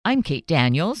I'm Kate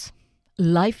Daniels.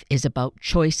 Life is about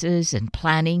choices and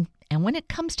planning, and when it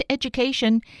comes to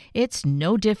education, it's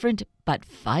no different but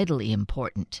vitally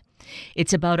important.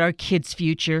 It's about our kids'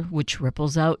 future, which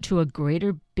ripples out to a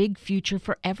greater big future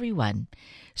for everyone.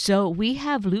 So we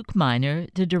have Luke Miner,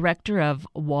 the director of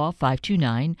WA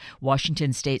 529,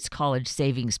 Washington State's College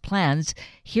Savings Plans,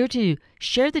 here to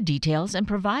share the details and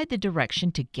provide the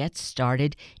direction to get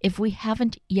started if we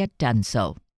haven't yet done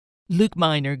so. Luke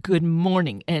Miner, good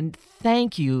morning, and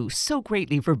thank you so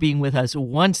greatly for being with us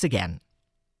once again.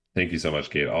 Thank you so much,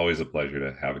 Kate. Always a pleasure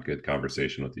to have a good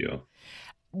conversation with you.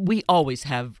 We always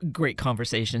have great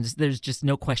conversations. There's just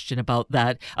no question about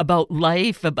that, about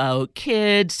life, about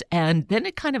kids. And then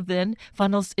it kind of then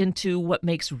funnels into what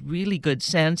makes really good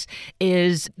sense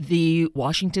is the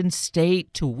Washington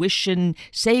State tuition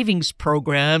savings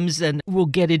programs. And we'll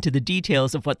get into the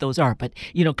details of what those are. But,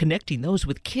 connecting those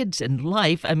with kids and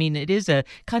life, it is a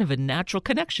kind of a natural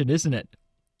connection, isn't it?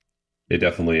 It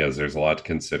definitely is. There's a lot to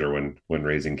consider when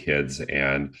raising kids,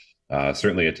 and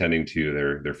certainly attending to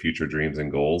their future dreams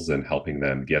and goals and helping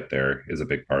them get there is a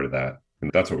big part of that.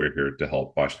 And that's what we're here to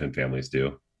help Washington families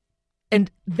do.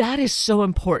 And that is so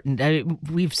important.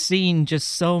 We've seen just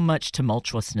so much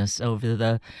tumultuousness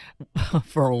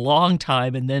for a long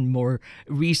time, and then more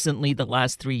recently, the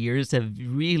last 3 years have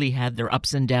really had their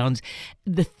ups and downs.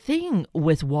 The thing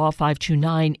with WA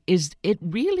 529 is it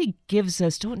really gives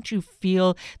us, don't you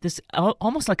feel, this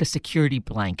almost like a security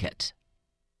blanket?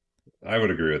 I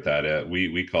would agree with that.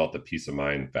 We call it the peace of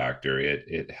mind factor.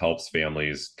 It helps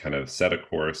families kind of set a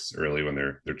course early when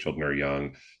their children are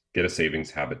young, get a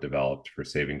savings habit developed for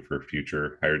saving for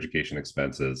future higher education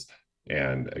expenses.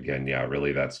 And again,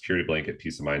 really that security blanket,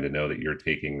 peace of mind to know that you're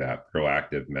taking that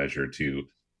proactive measure to,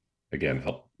 again,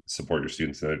 help support your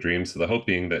students in their dreams. So the hope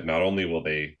being that not only will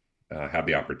they have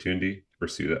the opportunity to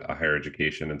pursue a higher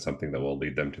education and something that will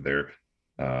lead them to their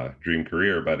dream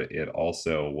career, but it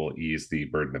also will ease the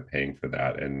burden of paying for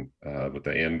that, and with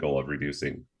the end goal of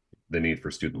reducing the need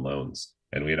for student loans.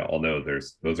 And we all know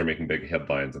those are making big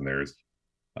headlines, and there's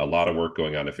a lot of work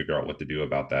going on to figure out what to do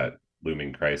about that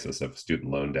looming crisis of student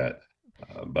loan debt.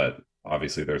 But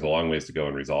obviously, there's a long ways to go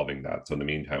in resolving that. So in the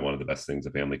meantime, one of the best things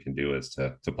a family can do is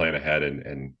to plan ahead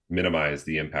and minimize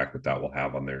the impact that will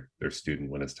have on their student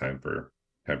when it's time for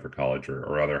college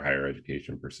or other higher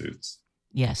education pursuits.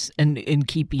 Yes, and in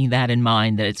keeping that in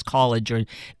mind, that it's college or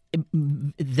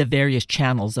the various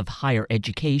channels of higher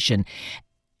education.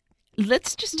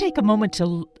 Let's just take a moment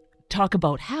to talk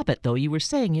about habit, though. You were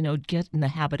saying, get in the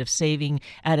habit of saving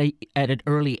at an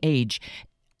early age.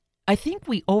 I think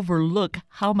we overlook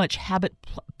how much habit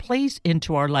plays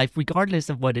into our life, regardless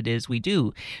of what it is we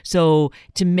do. So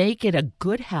to make it a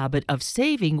good habit of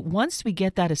saving, once we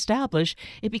get that established,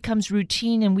 it becomes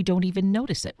routine and we don't even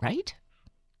notice it, right?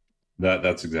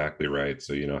 That's exactly right.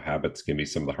 So, habits can be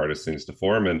some of the hardest things to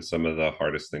form and some of the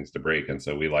hardest things to break. And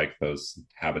so we like those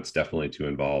habits definitely to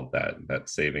involve that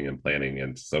saving and planning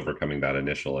and just overcoming that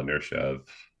initial inertia of,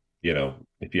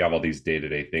 if you have all these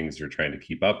day-to-day things you're trying to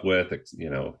keep up with,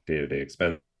 day-to-day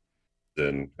expense.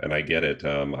 And I get it.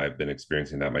 I've been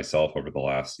experiencing that myself over the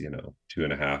last,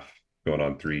 2.5 going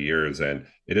on 3 years. And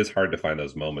it is hard to find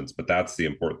those moments, but that's the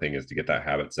important thing, is to get that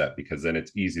habit set, because then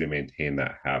it's easy to maintain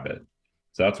that habit.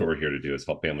 So that's what we're here to do, is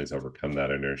help families overcome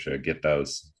that inertia, get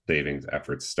those savings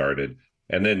efforts started,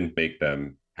 and then make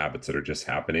them habits that are just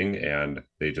happening, and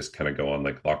they just kind of go on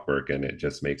like clockwork, and it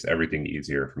just makes everything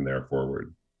easier from there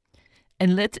forward.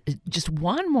 And let's just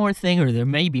one more thing, or there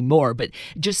may be more, but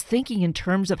just thinking in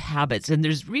terms of habits. And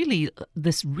there's really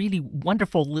this really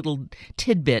wonderful little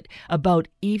tidbit about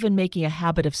even making a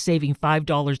habit of saving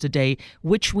 $5 a day,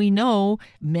 which we know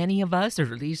many of us, or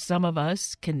at least some of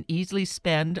us, can easily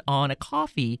spend on a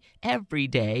coffee every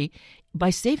day.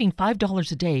 By saving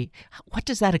 $5 a day, what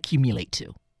does that accumulate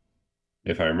to?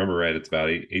 If I remember right, it's about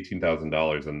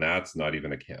 $18,000, and that's not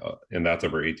even and that's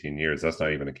over 18 years. That's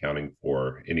not even accounting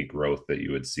for any growth that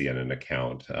you would see in an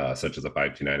account, such as a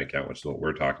 529 account, which is what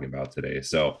we're talking about today.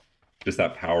 So, just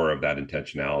that power of that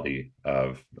intentionality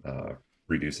of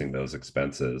reducing those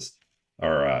expenses,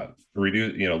 or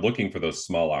looking for those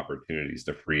small opportunities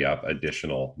to free up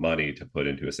additional money to put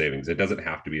into a savings. It doesn't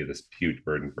have to be this huge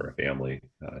burden for a family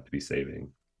to be saving.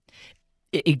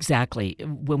 Exactly.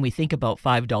 When we think about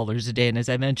 $5 a day, and as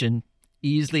I mentioned,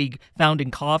 easily found in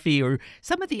coffee or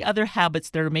some of the other habits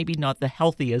that are maybe not the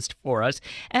healthiest for us.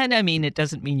 And it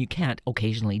doesn't mean you can't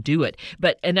occasionally do it.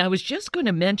 And I was just going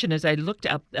to mention, as I looked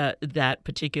up that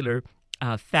particular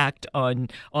fact on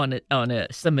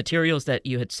some materials that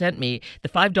you had sent me, the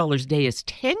 $5 a day is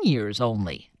 10 years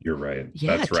only. You're right.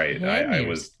 Yeah, that's right. I years.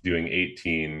 was doing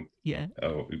 18. Yeah.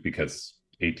 Because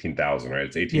 18,000, right?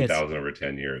 It's Yes. 18,000 over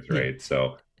 10 years, Yeah. right?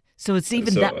 So, So it's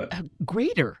even so that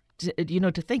greater,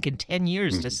 to think in 10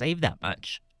 years to mhm, save that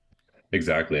much.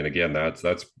 exactly. And again, that's,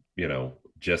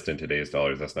 just in today's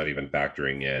dollars, that's not even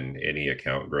factoring in any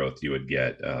account growth you would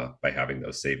get by having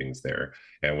those savings there.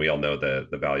 And we all know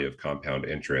the value of compound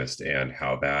interest and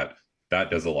how that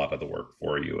does a lot of the work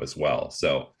for you as well.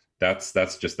 So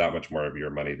that's just that much more of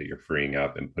your money that you're freeing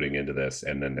up and putting into this.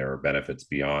 And then there are benefits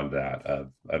beyond that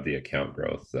of the account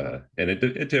growth. And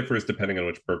it differs depending on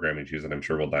which program you choose. And I'm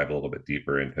sure we'll dive a little bit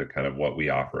deeper into kind of what we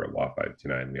offer at WA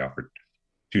 529. We offer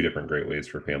two different great ways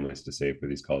for families to save for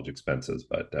these college expenses.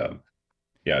 But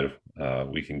yeah,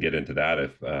 we can get into that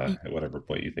if at whatever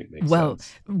point you think makes Well,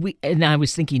 sense. I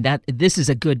was thinking that this is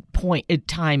a good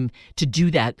time to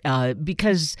do that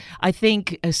because I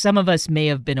think some of us may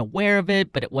have been aware of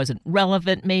it, but it wasn't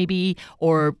relevant, maybe,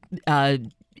 or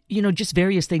just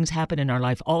various things happen in our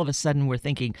life. All of a sudden, we're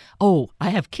thinking, "Oh, I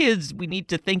have kids. We need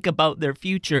to think about their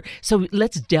future." So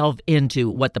let's delve into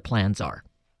what the plans are.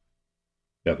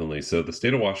 Definitely. So the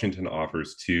state of Washington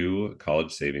offers two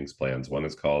college savings plans. One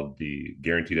is called the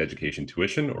Guaranteed Education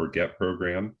Tuition or GET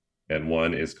program, and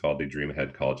one is called the Dream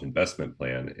Ahead College Investment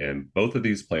Plan. And both of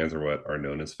these plans are what are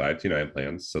known as 529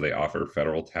 plans. So they offer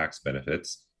federal tax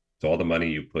benefits. So all the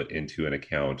money you put into an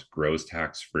account grows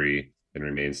tax free and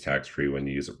remains tax free when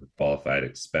you use it for qualified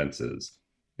expenses.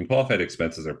 And qualified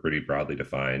expenses are pretty broadly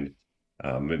defined.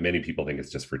 Many people think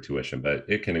it's just for tuition, but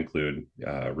it can include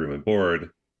room and board,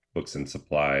 books and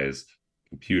supplies,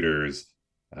 computers,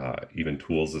 even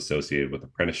tools associated with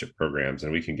apprenticeship programs.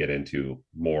 And we can get into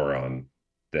more on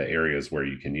the areas where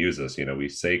you can use this. We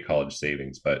say college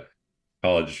savings, but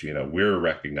college, we're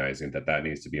recognizing that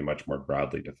needs to be much more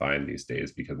broadly defined these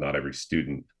days because not every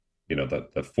student,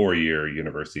 the 4-year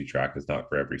university track is not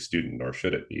for every student, nor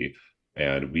should it be.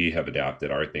 And we have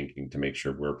adapted our thinking to make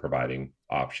sure we're providing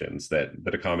options that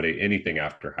accommodate anything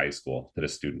after high school that a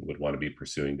student would want to be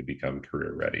pursuing to become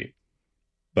career ready.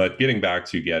 But getting back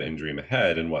to GET and Dream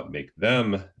Ahead and what make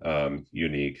them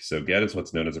unique. So GET is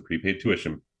what's known as a prepaid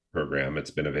tuition program.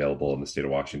 It's been available in the state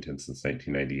of Washington since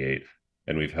 1998.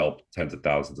 And we've helped tens of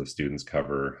thousands of students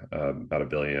cover about $1.5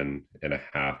 billion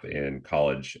in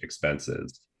college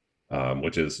expenses,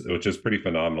 which is pretty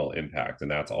phenomenal impact.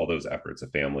 And that's all those efforts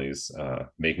of families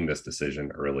making this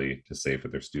decision early to save for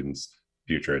their students'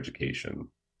 future education.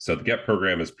 So the GET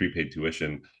program is prepaid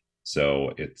tuition.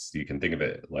 So you can think of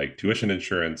it like tuition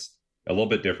insurance, a little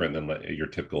bit different than your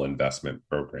typical investment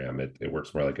program. It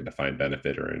works more like a defined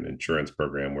benefit or an insurance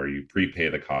program where you prepay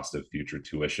the cost of future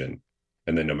tuition.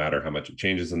 And then no matter how much it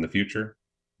changes in the future,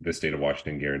 the state of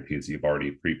Washington guarantees you've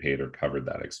already prepaid or covered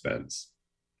that expense.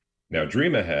 Now,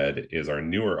 Dream Ahead is our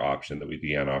newer option that we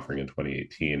began offering in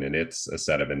 2018, and it's a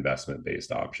set of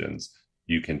investment-based options.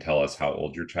 You can tell us how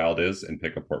old your child is and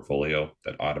pick a portfolio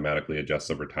that automatically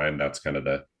adjusts over time. That's kind of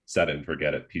the set it and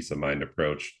forget it peace of mind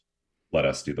approach. Let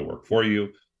us do the work for you,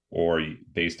 or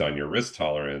based on your risk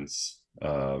tolerance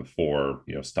for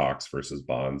stocks versus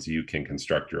bonds, you can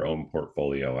construct your own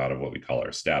portfolio out of what we call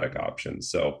our static options.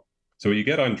 So what you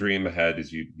get on Dream Ahead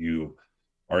is you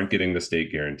aren't getting the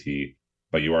state guarantee,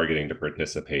 but you are getting to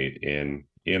participate in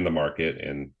the market,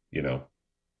 and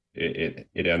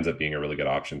it ends up being a really good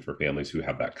option for families who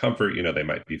have that comfort. They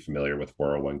might be familiar with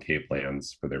 401k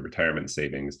plans for their retirement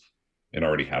savings and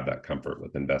already have that comfort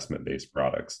with investment-based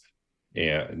products.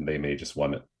 And they may just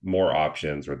want more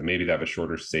options, or maybe they have a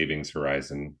shorter savings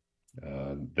horizon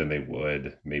than they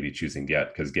would maybe choosing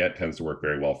GET, because GET tends to work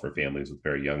very well for families with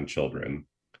very young children.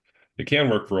 It can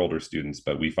work for older students,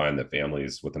 but we find that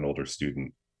families with an older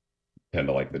student tend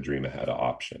to like the Dream Ahead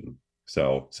option.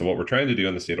 So what we're trying to do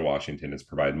in the state of Washington is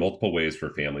provide multiple ways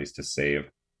for families to save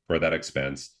for that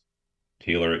expense,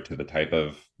 tailor it to the type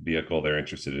of vehicle they're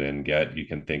interested in. GET, you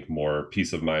can think more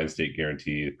peace of mind, state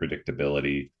guarantee,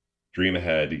 predictability. Dream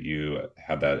Ahead, you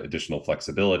have that additional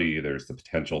flexibility. There's the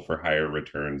potential for higher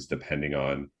returns depending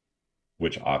on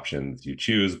which options you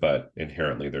choose, but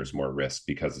inherently there's more risk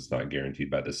because it's not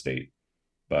guaranteed by the state.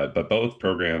 But both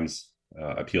programs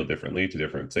appeal differently to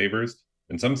different savers,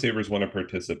 and some savers want to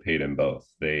participate in both.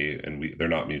 They're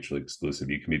not mutually exclusive.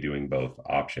 You can be doing both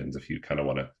options if you kind of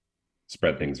want to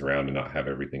spread things around and not have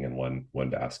everything in one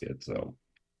basket. So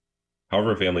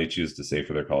however a family chooses to save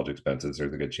for their college expenses,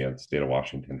 there's a good chance the state of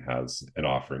Washington has an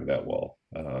offering that will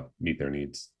meet their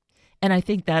needs. And I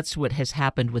think that's what has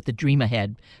happened with the Dream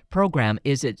Ahead program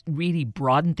is it really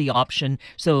broadened the option.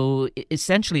 So it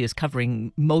essentially is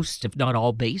covering most, if not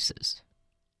all, bases.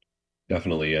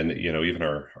 Definitely. And, even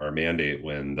our mandate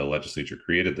when the legislature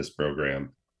created this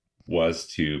program was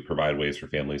to provide ways for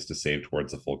families to save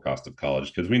towards the full cost of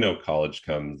college, because we know college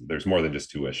comes, there's more than just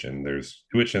tuition. There's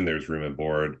tuition, there's room and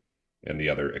board, and the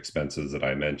other expenses that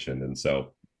I mentioned. And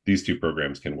so these two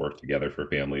programs can work together for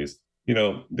families.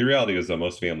 The reality is that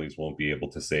most families won't be able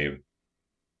to save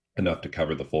enough to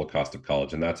cover the full cost of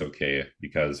college, and that's okay,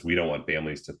 because we don't want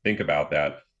families to think about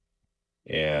that.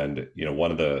 And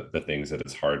one of the things that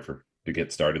is hard for to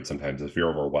get started sometimes, if you're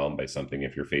overwhelmed by something,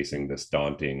 if you're facing this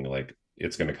daunting, like,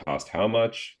 it's going to cost how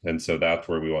much. And so that's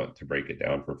where we want to break it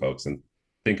down for folks and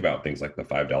think about things like the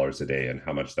 $5 a day and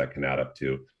how much that can add up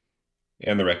to,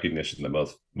 and the recognition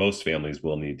that most families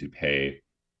will need to pay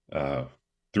uh,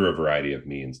 through a variety of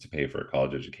means to pay for a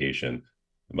college education.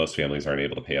 Most families aren't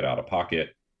able to pay it out of pocket.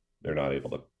 They're not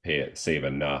able to save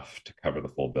enough to cover the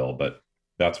full bill. But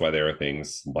that's why there are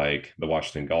things like the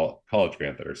Washington College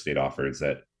Grant that our state offers,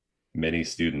 that many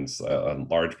students, a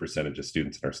large percentage of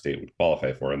students in our state would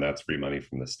qualify for, and that's free money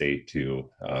from the state to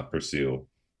pursue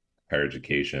higher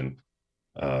education.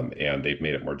 And they've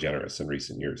made it more generous in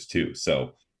recent years too.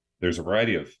 So there's a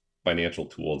variety of financial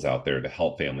tools out there to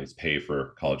help families pay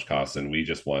for college costs. And we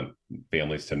just want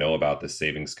families to know about the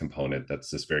savings component. That's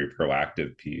this very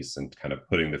proactive piece and kind of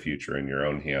putting the future in your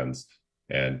own hands.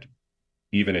 And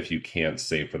even if you can't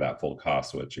save for that full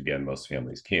cost, which again, most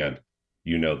families can't,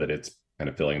 that it's kind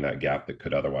of filling that gap that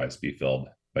could otherwise be filled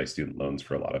by student loans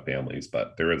for a lot of families.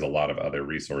 But there is a lot of other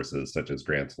resources, such as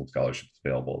grants and scholarships,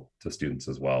 available to students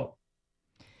as well.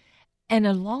 And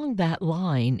along that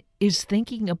line is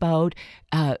thinking about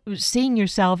seeing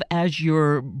yourself as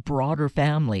your broader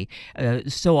family.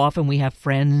 So often we have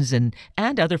friends and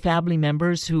other family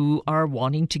members who are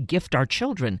wanting to gift our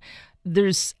children.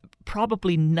 There's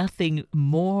probably nothing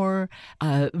more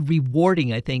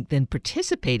rewarding, I think, than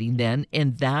participating then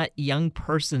in that young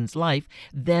person's life,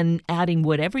 than adding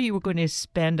whatever you were going to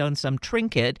spend on some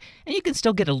trinket, and you can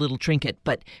still get a little trinket,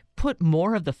 but put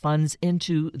more of the funds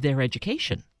into their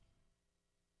education.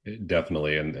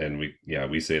 Definitely. And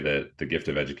we say that the gift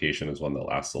of education is one that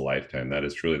lasts a lifetime. That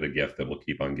is truly the gift that we'll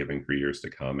keep on giving for years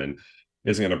to come, and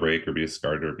isn't going to break or be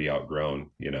discarded or be outgrown,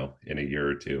 in a year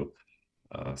or two.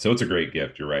 So it's a great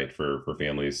gift. You're right, for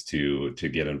families to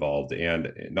get involved.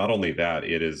 And not only that,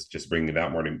 it is just bringing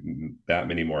that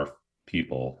many more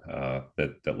people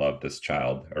that love this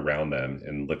child around them,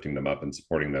 and lifting them up and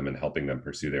supporting them and helping them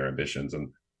pursue their ambitions. And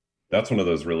that's one of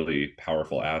those really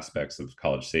powerful aspects of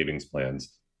college savings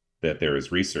plans, that there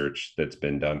is research that's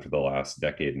been done for the last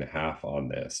decade and a half on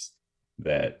this,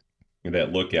 that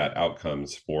look at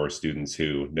outcomes for students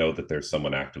who know that there's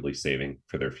someone actively saving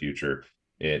for their future.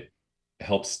 It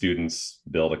helps students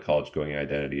build a college going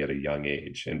identity at a young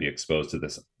age and be exposed to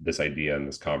this idea and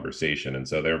this conversation. And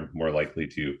so they're more likely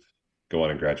to go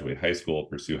on and graduate high school,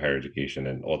 pursue higher education,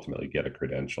 and ultimately get a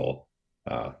credential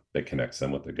that connects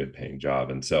them with a good paying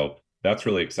job. And so that's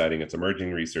really exciting. It's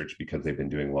emerging research because they've been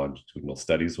doing longitudinal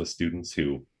studies with students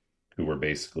who were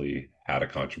basically had a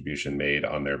contribution made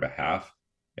on their behalf,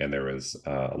 and there was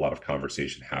a lot of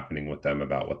conversation happening with them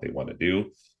about what they want to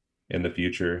do in the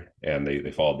future. And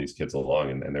they followed these kids along,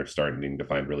 and they're starting to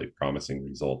find really promising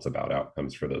results about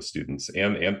outcomes for those students,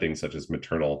 and things such as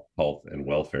maternal health and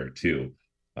welfare too.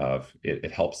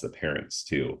 It helps the parents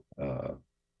too.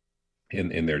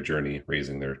 In their journey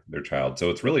raising their child. So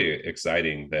it's really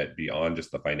exciting that beyond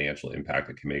just the financial impact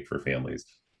it can make for families,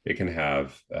 it can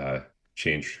have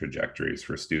change trajectories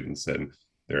for students and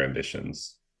their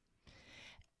ambitions.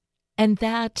 And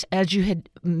that, as you had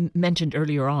mentioned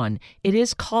earlier on, it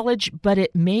is college, but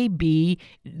it may be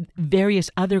various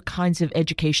other kinds of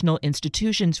educational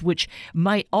institutions, which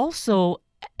might also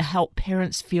help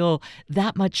parents feel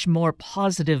that much more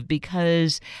positive,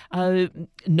 because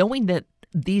knowing that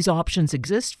these options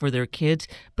exist for their kids,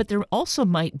 but there also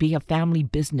might be a family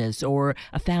business or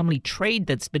a family trade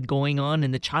that's been going on,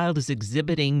 and the child is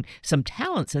exhibiting some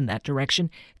talents in that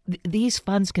direction. These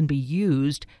funds can be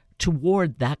used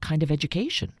toward that kind of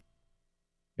education.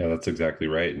 Yeah, that's exactly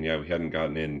right. And we hadn't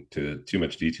gotten into too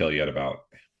much detail yet about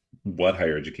what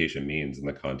higher education means in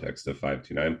the context of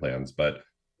 529 plans, but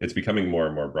it's becoming more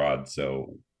and more broad.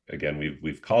 So again,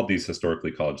 we've called these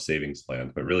historically college savings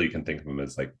plans, but really you can think of them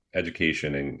as like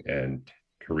education and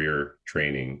career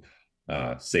training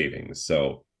savings.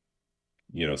 So,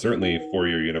 certainly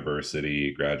four-year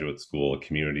university, graduate school,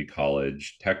 community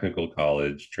college, technical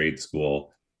college, trade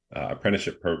school,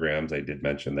 apprenticeship programs. I did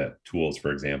mention that tools,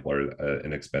 for example, are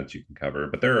an expense you can cover,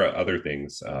 but there are other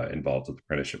things involved with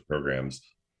apprenticeship programs,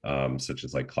 such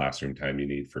as like classroom time you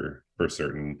need for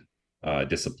certain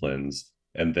disciplines.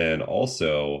 And then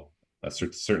also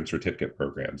certain certificate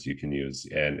programs you can use.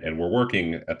 And we're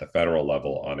working at the federal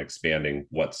level on expanding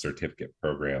what certificate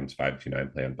programs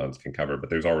 529 plan funds can cover, but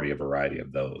there's already a variety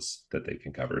of those that they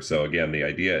can cover. So again, the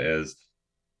idea is,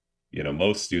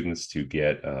 most students to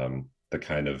get the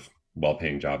kind of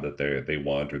well-paying job that they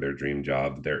want or their dream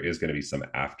job, there is going to be some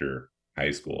after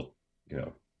high school,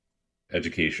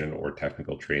 education or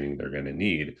technical training they're going to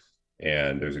need.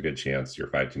 And there's a good chance your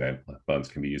 529 funds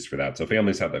can be used for that. So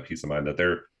families have that peace of mind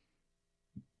that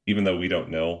even though we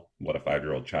don't know what a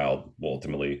 5-year-old child will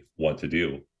ultimately want to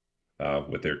do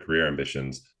with their career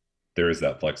ambitions, there is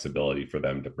that flexibility for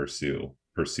them to pursue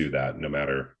that no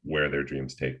matter where their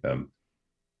dreams take them.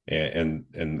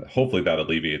 And hopefully that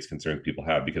alleviates concerns people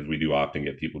have, because we do often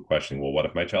get people questioning, well, what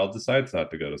if my child decides not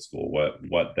to go to school?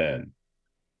 What then?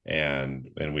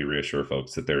 And we reassure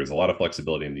folks that there is a lot of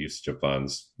flexibility in the usage of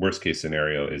funds. Worst case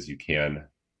scenario is you can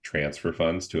transfer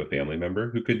funds to a family member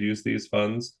who could use these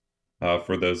funds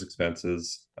for those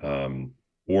expenses,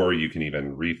 or you can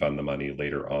even refund the money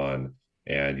later on,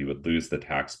 and you would lose the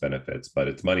tax benefits, but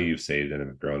it's money you've saved and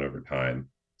have grown over time.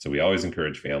 So we always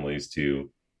encourage families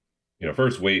to,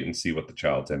 first wait and see what the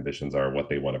child's ambitions are, what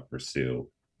they want to pursue,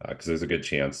 because there's a good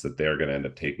chance that they're going to end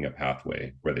up taking a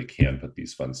pathway where they can put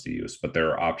these funds to use. But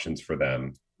there are options for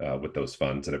them with those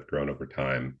funds that have grown over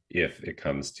time if it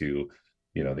comes to,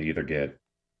 they either get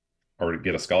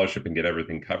a scholarship and get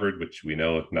everything covered, which we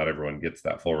know not everyone gets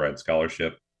that full ride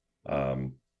scholarship,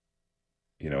 or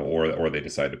they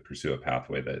decide to pursue a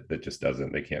pathway that just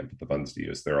they can't put the funds to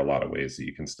use. There are a lot of ways that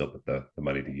you can still put the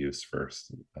money to use for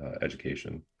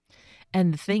education.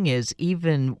 And the thing is,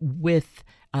 even with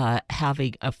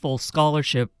having a full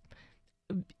scholarship,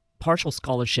 partial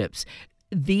scholarships,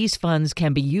 these funds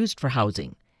can be used for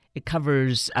housing. It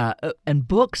covers, and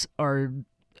books are,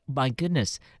 my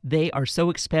goodness, they are so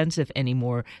expensive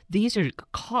anymore. These are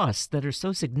costs that are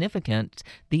so significant.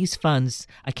 These funds,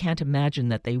 I can't imagine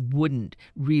that they wouldn't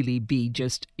really be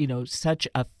just, such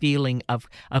a feeling of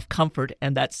comfort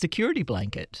and that security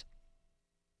blanket.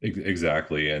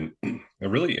 Exactly. And a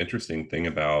really interesting thing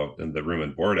about the room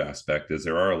and board aspect is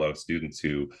there are a lot of students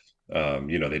who,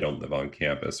 they don't live on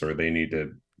campus, or they need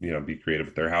to, be creative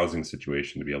with their housing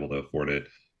situation to be able to afford it.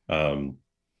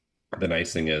 The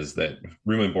nice thing is that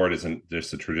room and board isn't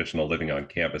just a traditional living on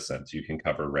campus sense. You can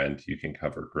cover rent, you can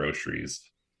cover groceries.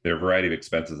 There are a variety of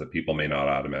expenses that people may not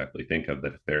automatically think of,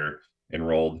 that if they're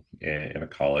enrolled in a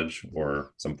college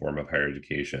or some form of higher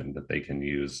education, that they can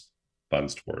use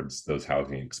funds towards those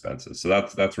housing expenses. So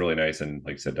that's really nice, and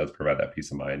like I said, does provide that peace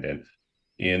of mind. And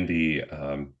in the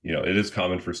it is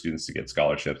common for students to get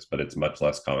scholarships, but it's much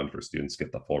less common for students to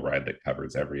get the full ride that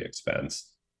covers every expense.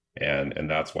 And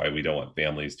that's why we don't want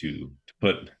families to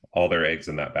put all their eggs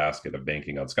in that basket of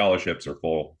banking on scholarships or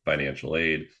full financial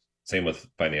aid. Same with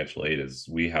financial aid, is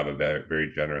we have a very,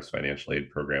 very generous financial aid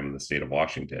program in the state of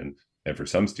Washington, and for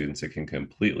some students it can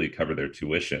completely cover their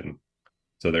tuition.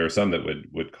 So there are some that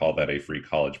would call that a free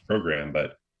college program,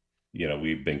 but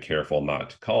we've been careful not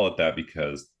to call it that,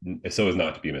 because so as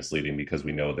not to be misleading, because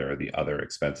we know there are the other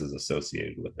expenses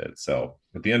associated with it. So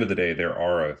at the end of the day, there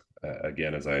are,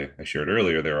 again, as I shared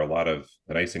earlier, there are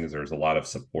the nice thing is there's a lot of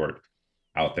support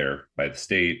out there by the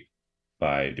state,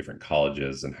 by different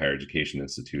colleges and higher education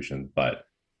institutions, but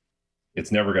it's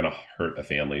never going to hurt a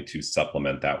family to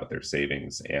supplement that with their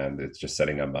savings. And it's just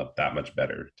setting them up that much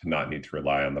better to not need to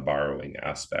rely on the borrowing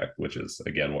aspect, which is,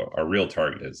 again, what our real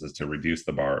target is to reduce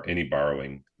any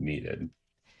borrowing needed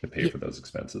to pay for those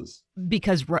expenses.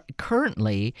 Because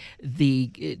currently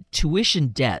the tuition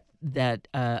debt that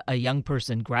a young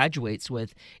person graduates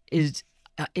with is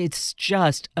it's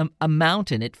just a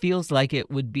mountain. It feels like it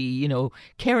would be,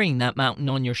 carrying that mountain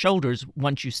on your shoulders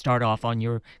once you start off on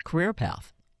your career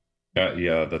path.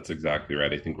 Yeah, that's exactly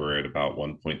right. I think we're at about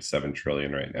 1.7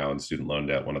 trillion right now in student loan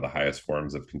debt, one of the highest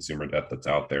forms of consumer debt that's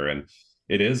out there. And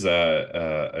it is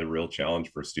a real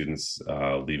challenge for students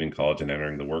leaving college and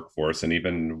entering the workforce, and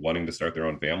even wanting to start their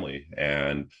own family.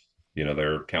 And,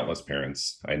 there are countless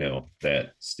parents I know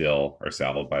that still are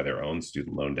saddled by their own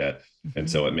student loan debt. Mm-hmm. And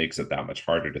so it makes it that much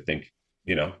harder to think,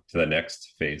 to the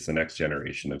next phase, the next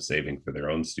generation of saving for their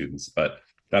own students. But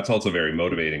that's also very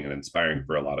motivating and inspiring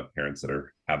for a lot of parents that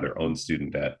have their own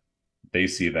student debt. They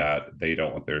see that they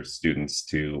don't want their students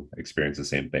to experience the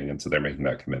same thing. And so they're making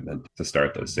that commitment to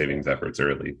start those savings efforts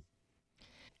early.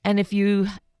 And if you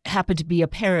happen to be a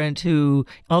parent who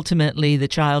ultimately the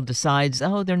child decides,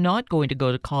 they're not going to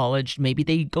go to college, maybe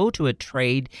they go to a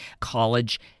trade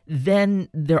college, then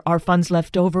there are funds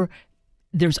left over.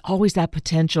 There's always that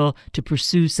potential to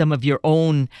pursue some of your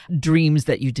own dreams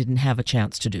that you didn't have a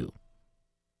chance to do.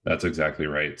 That's exactly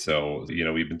right. So,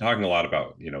 we've been talking a lot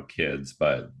about, kids,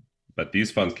 but but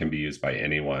these funds can be used by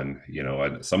anyone,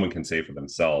 and someone can save for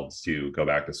themselves to go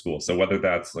back to school. So whether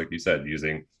that's, like you said,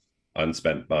 using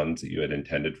unspent funds that you had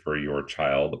intended for your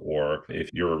child, or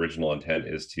if your original intent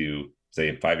is to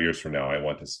say 5 years from now, I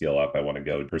want to scale up, I want to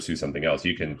go pursue something else,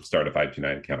 you can start a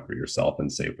 529 account for yourself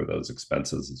and save for those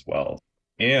expenses as well.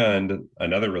 And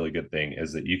another really good thing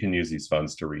is that you can use these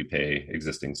funds to repay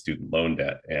existing student loan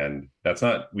debt. And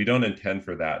we don't intend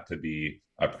for that to be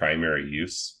a primary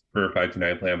use for a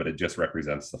 529 plan, but it just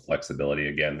represents the flexibility.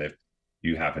 Again, if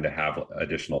you happen to have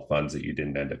additional funds that you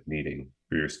didn't end up needing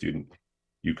for your student,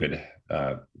 you could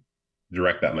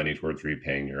direct that money towards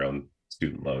repaying your own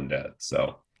student loan debt.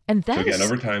 And So again,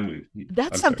 over time,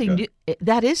 that's I'm sorry, something new.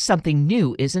 That is something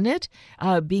new, isn't it?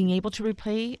 Being able to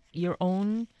repay your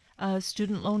own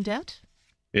student loan debt.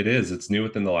 It is. It's new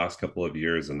within the last couple of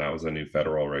years, and that was a new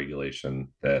federal regulation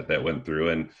that went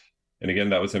through. And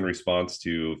again, that was in response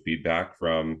to feedback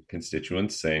from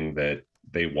constituents saying that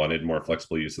they wanted more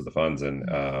flexible use of the funds. And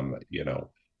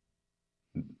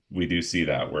we do see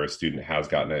that where a student has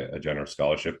gotten a generous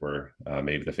scholarship where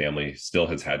maybe the family still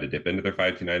has had to dip into their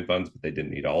 529 funds, but they didn't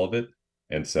need all of it.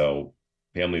 And so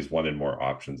families wanted more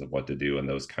options of what to do in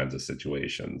those kinds of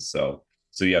situations. So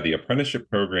yeah, the apprenticeship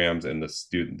programs and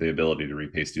the ability to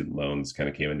repay student loans kind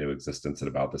of came into existence at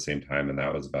about the same time. And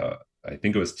that was about, I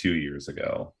think it was 2 years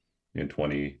ago at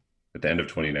the end of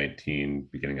 2019,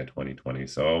 beginning of 2020.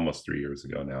 So almost 3 years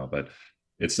ago now, but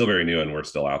it's still very new, and we're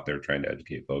still out there trying to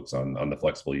educate folks on the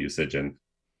flexible usage. And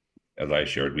as I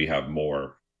shared, we have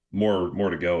more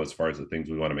to go as far as the things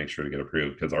we want to make sure to get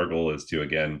approved, because our goal is to,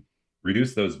 again,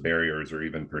 reduce those barriers or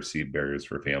even perceived barriers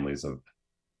for families of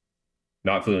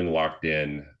not feeling locked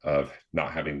in, of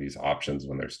not having these options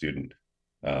when they're student,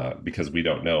 because we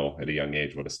don't know at a young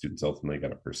age what a student's ultimately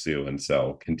going to pursue. And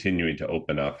so continuing to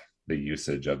open up the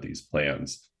usage of these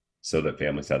plans so that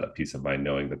families have that peace of mind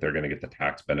knowing that they're going to get the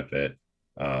tax benefit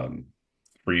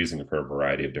for using it for a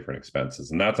variety of different expenses.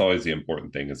 And that's always the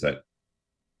important thing, is that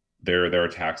there are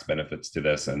tax benefits to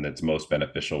this, and it's most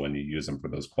beneficial when you use them for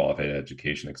those qualified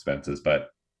education expenses. But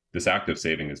this active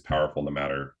saving is powerful no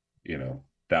matter,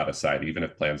 that aside, even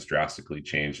if plans drastically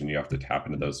change and you have to tap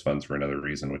into those funds for another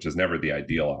reason, which is never the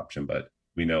ideal option, but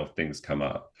we know things come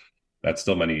up. That's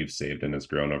still money you've saved and has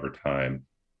grown over time.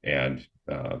 And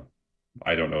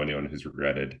I don't know anyone who's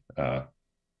regretted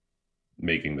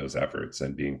making those efforts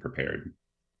and being prepared.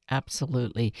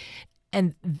 Absolutely.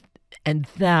 And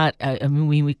that, I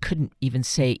mean, we couldn't even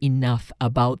say enough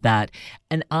about that.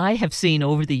 And I have seen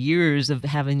over the years of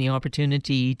having the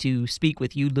opportunity to speak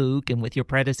with you, Luke, and with your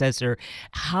predecessor,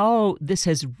 how this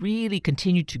has really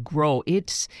continued to grow.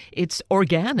 It's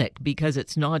organic, because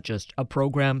it's not just a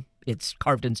program. It's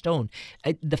carved in stone.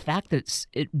 The fact that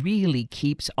it really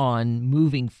keeps on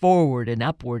moving forward and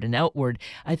upward and outward,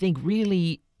 I think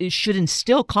really it should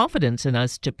instill confidence in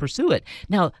us to pursue it.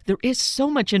 Now, there is so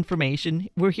much information.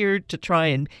 We're here to try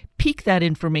and peak that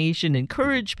information,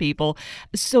 encourage people.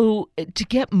 So to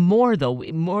get more, though,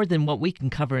 more than what we can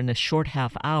cover in a short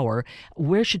half hour,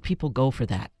 where should people go for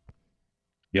that?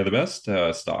 Yeah, the best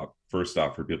first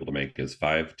stop for people to make is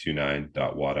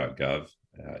 529.wa.gov.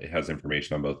 It has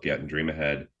information on both Get and Dream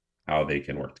Ahead, how they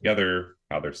can work together,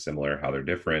 how they're similar, how they're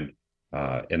different.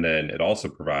 And then it also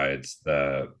provides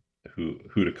who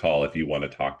to call if you want to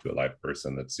talk to a live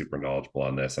person that's super knowledgeable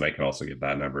on this. And I can also give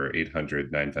that number,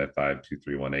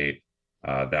 800-955-2318.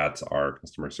 That's our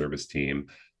customer service team.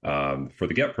 For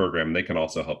the Get program, they can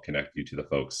also help connect you to the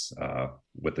folks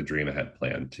with the Dream Ahead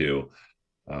plan too.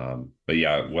 But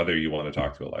yeah, whether you want to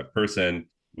talk to a live person,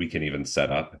 we can even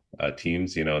set up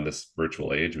Teams, in this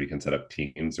virtual age, we can set up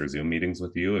Teams or Zoom meetings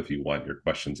with you if you want your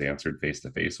questions answered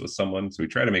face-to-face with someone. So we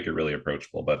try to make it really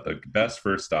approachable, but the best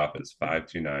first stop is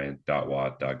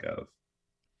 529.wa.gov.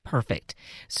 Perfect.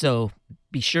 So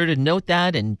be sure to note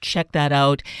that and check that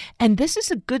out. And this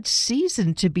is a good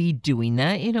season to be doing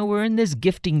that. We're in this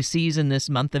gifting season this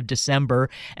month of December,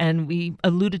 and we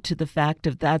alluded to the fact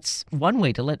of that's one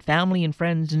way to let family and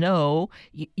friends know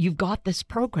you've got this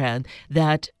program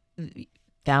that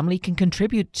family can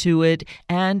contribute to it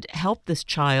and help this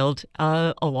child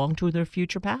along to their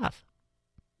future path.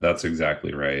 That's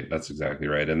exactly right.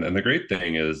 And the great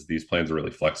thing is these plans are really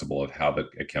flexible of how the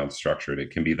account's structured. It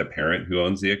can be the parent who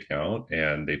owns the account,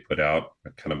 and they put out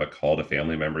kind of a call to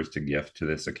family members to gift to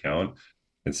this account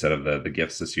instead of the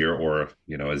gifts this year, or,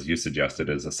 as you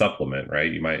suggested, as a supplement,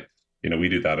 right? You might, we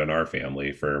do that in our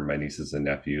family for my nieces and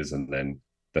nephews, and then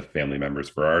the family members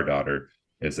for our daughter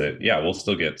is that, yeah, we'll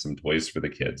still get some toys for the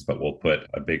kids, but we'll put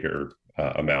a bigger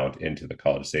amount into the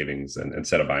college savings, and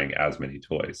instead of buying as many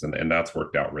toys. And that's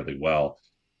worked out really well.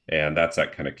 And that's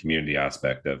that kind of community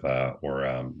aspect of,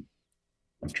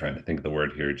 I'm trying to think of the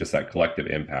word here, just that collective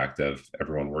impact of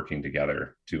everyone working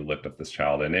together to lift up this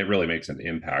child. And it really makes an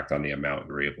impact on the amount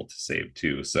you're able to save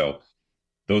too. So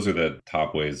those are the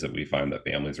top ways that we find that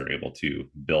families are able to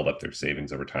build up their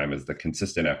savings over time is the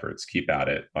consistent efforts, keep at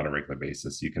it on a regular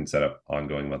basis. You can set up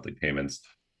ongoing monthly payments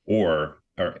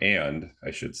and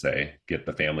I should say, get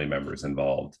the family members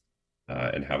involved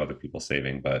and have other people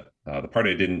saving. But the part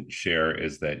I didn't share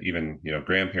is that even,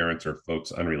 grandparents or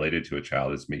folks unrelated to a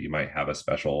child is you might have a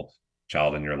special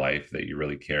child in your life that you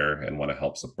really care and want to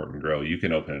help support and grow. You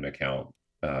can open an account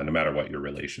no matter what your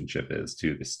relationship is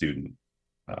to the student.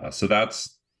 So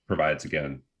that's provides,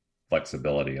 again,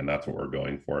 flexibility. And that's what we're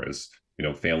going for is,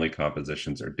 family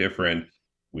compositions are different.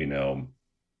 We know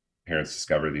parents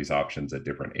discover these options at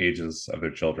different ages of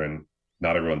their children.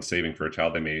 Not everyone's saving for a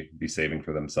child. They may be saving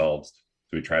for themselves.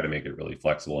 So we try to make it really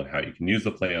flexible in how you can use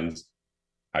the plans,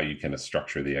 how you can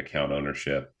structure the account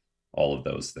ownership, all of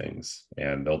those things.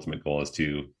 And the ultimate goal is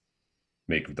to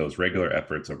make those regular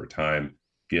efforts over time,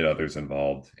 get others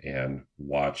involved, and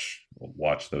watch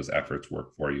those efforts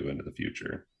work for you into the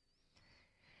future.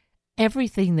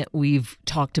 Everything that we've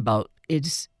talked about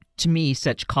is, to me,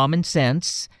 such common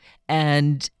sense,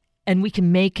 and we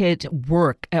can make it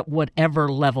work at whatever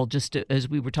level, just as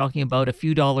we were talking about a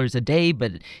few dollars a day,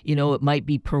 but, it might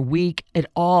be per week. It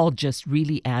all just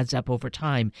really adds up over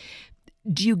time.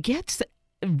 Do you get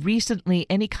recently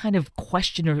any kind of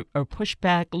question or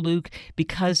pushback, Luke,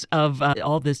 because of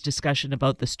all this discussion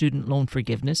about the student loan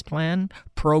forgiveness plan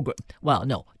program? Well,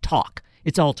 no, talk.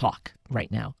 It's all talk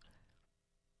right now.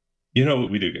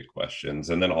 We do get questions.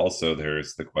 And then also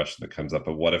there's the question that comes up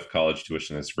of what if college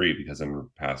tuition is free? Because in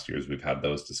past years, we've had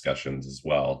those discussions as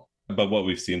well. But what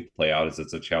we've seen play out is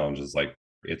it's a challenge.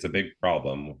 It's a big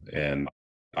problem. And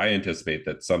I anticipate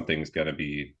that something's going to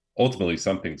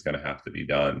have to be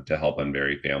done to help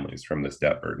unbury families from this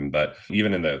debt burden. But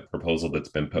even in the proposal that's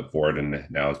been put forward and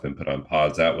now has been put on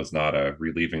pause, that was not a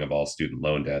relieving of all student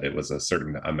loan debt. It was a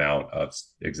certain amount of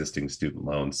existing student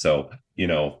loans. So,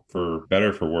 for better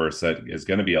or for worse, that is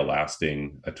going to be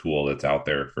a tool that's out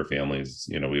there for families.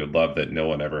 We would love that no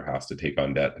one ever has to take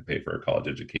on debt to pay for a college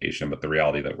education. But the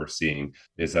reality that we're seeing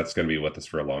is that's going to be with us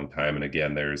for a long time. And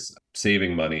again, there's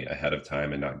saving money ahead of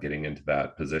time and not getting into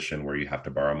that position where you have to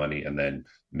borrow money and then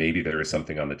maybe there is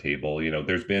something on the table.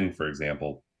 There's been, for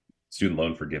example, student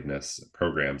loan forgiveness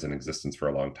programs in existence for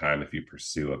a long time if you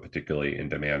pursue a particularly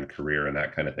in-demand career and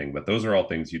that kind of thing. But those are all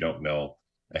things you don't know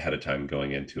ahead of time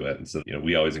going into it. And so,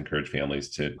 we always encourage families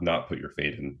to not put your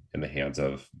fate in the hands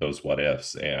of those what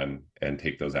ifs and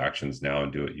take those actions now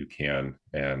and do what you can.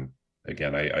 And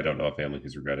again, I don't know a family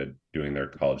who's regretted doing their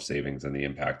college savings and the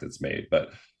impact it's made,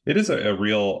 but it is a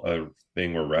real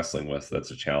thing we're wrestling with.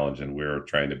 That's a challenge. And we're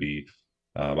trying to be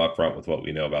upfront with what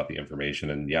we know about the information.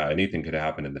 And yeah, anything could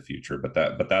happen in the future, but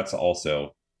that's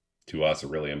also to us a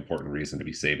really important reason to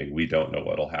be saving. We don't know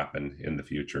what'll happen in the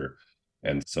future.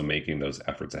 And so making those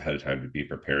efforts ahead of time to be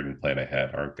prepared and plan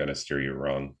ahead aren't going to steer you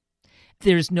wrong.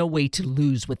 There's no way to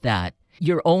lose with that.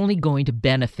 You're only going to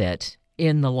benefit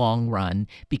in the long run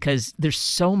because there's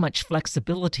so much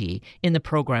flexibility in the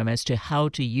program as to how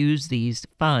to use these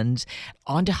funds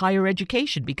onto higher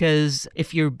education. Because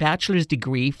if your bachelor's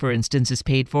degree, for instance, is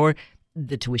paid for,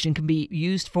 the tuition can be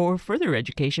used for further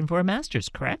education for a master's,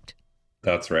 correct?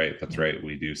 That's right.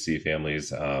 We do see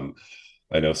families.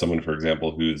 I know someone, for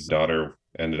example, whose daughter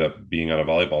ended up being on a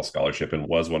volleyball scholarship and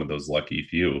was one of those lucky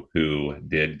few who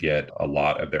did get a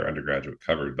lot of their undergraduate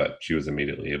covered, but she was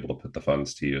immediately able to put the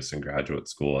funds to use in graduate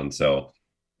school.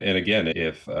 And again,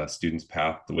 if a student's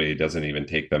pathway doesn't even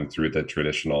take them through the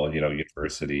traditional,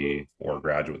 university or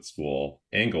graduate school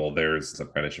angle, there's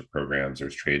apprenticeship programs,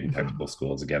 there's trade and technical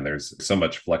schools. Again, there's so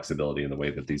much flexibility in the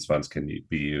way that these funds can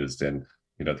be used. And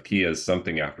the key is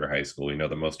something after high school. We know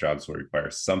that most jobs will require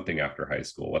something after high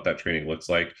school. What that training looks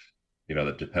like,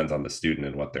 that depends on the student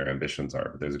and what their ambitions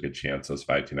are. But there's a good chance those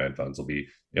 529 funds will be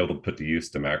able to put to use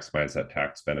to maximize that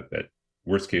tax benefit.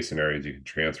 Worst case scenario is you can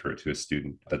transfer it to a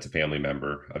student that's a family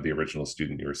member of the original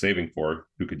student you were saving for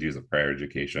who could use a prior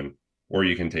education. Or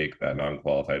you can take that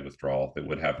non-qualified withdrawal that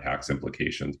would have tax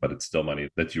implications, but it's still money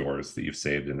that's yours that you've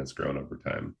saved and has grown over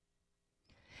time.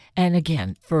 And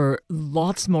again, for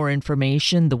lots more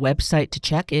information, the website to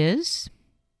check is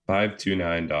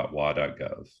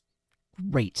 529.wa.gov.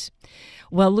 Great.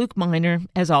 Well, Luke Miner,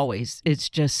 as always, it's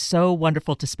just so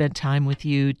wonderful to spend time with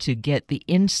you to get the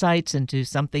insights into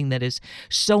something that is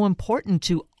so important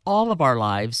to all of our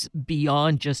lives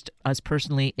beyond just us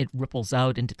personally. It ripples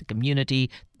out into the community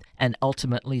and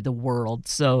ultimately the world.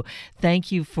 So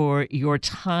thank you for your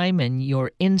time and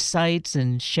your insights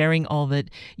and sharing all that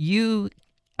you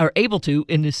are able to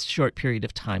in this short period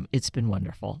of time. It's been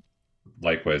wonderful.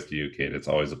 Likewise to you, Kate. It's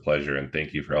always a pleasure. And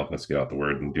thank you for helping us get out the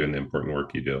word and doing the important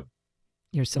work you do.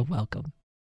 You're so welcome.